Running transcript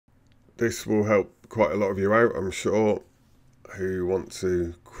This will help quite a lot of you out, I'm sure, who want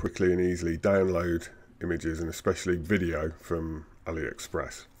to quickly and easily download images, and especially video, from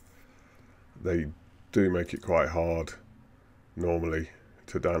AliExpress. They do make it quite hard normally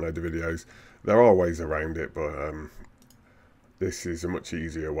to download the videos. There are ways around it, but this is a much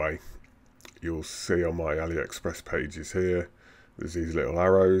easier way. You'll see on my AliExpress pages here, there's these little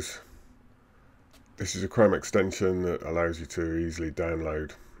arrows. This is a Chrome extension that allows you to easily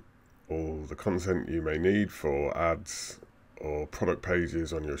download all the content you may need for ads or product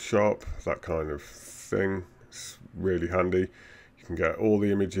pages on your shop, that kind of thing. It's really handy. You can get all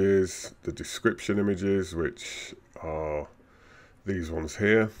the images, the description images, which are these ones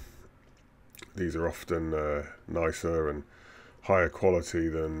here. These are often nicer and higher quality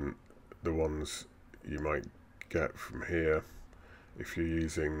than the ones you might get from here if you're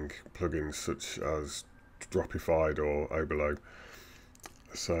using plugins such as Dropified or Oberlo.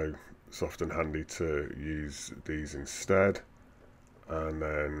 So it's often handy to use these instead. And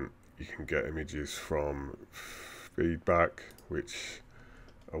then you can get images from feedback, which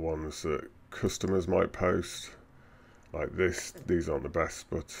are ones that customers might post, like this. These aren't the best,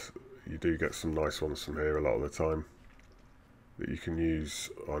 but you do get some nice ones from here a lot of the time that you can use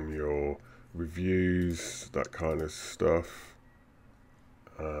on your reviews, that kind of stuff.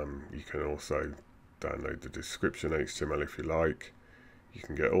 You can also download the description HTML if you like. You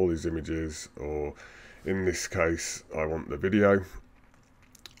can get all these images, or in this case I want the video,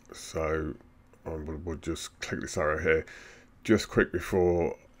 so we'll just click this arrow here. Just quick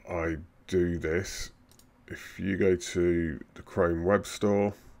before I do this, if you go to the Chrome Web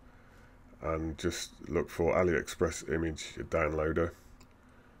Store and just look for AliExpress image downloader,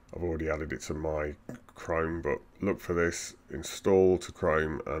 I've already added it to my Chrome, but look for this, install to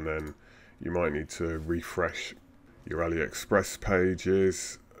Chrome, and then you might need to refresh your AliExpress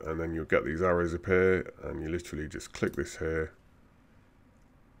pages, and then you'll get these arrows appear, and you literally just click this here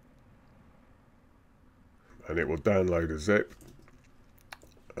and it will download a zip,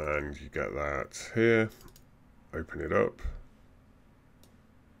 and you get that here. Open it up,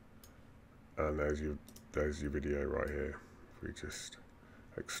 and there's your video right here. If we just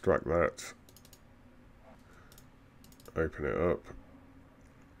extract that, open it up,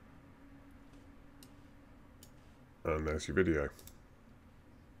 and there's your video.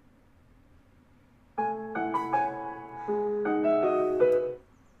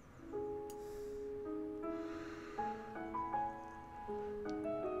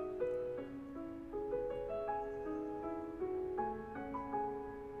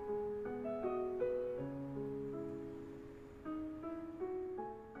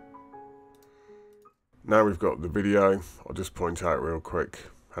 Now we've got the video, I'll just point out real quick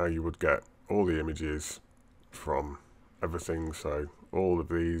how you would get all the images from everything. So all of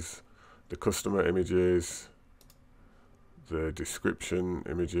these, the customer images, the description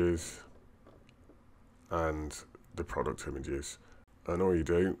images, and the product images. And all you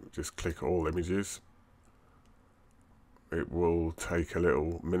do, just click all images. It will take a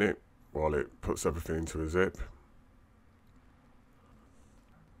little minute while it puts everything into a zip.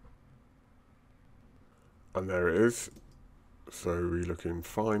 And there it is. So we look in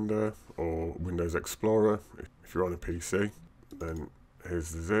Finder or Windows Explorer. If you're on a PC, then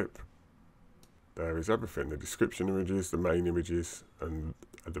here's the zip. There is everything, the description images, the main images, and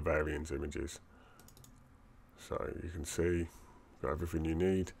the variant images. So you can see you've got everything you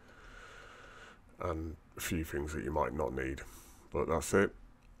need, and a few things that you might not need. But that's it,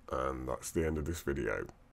 and that's the end of this video.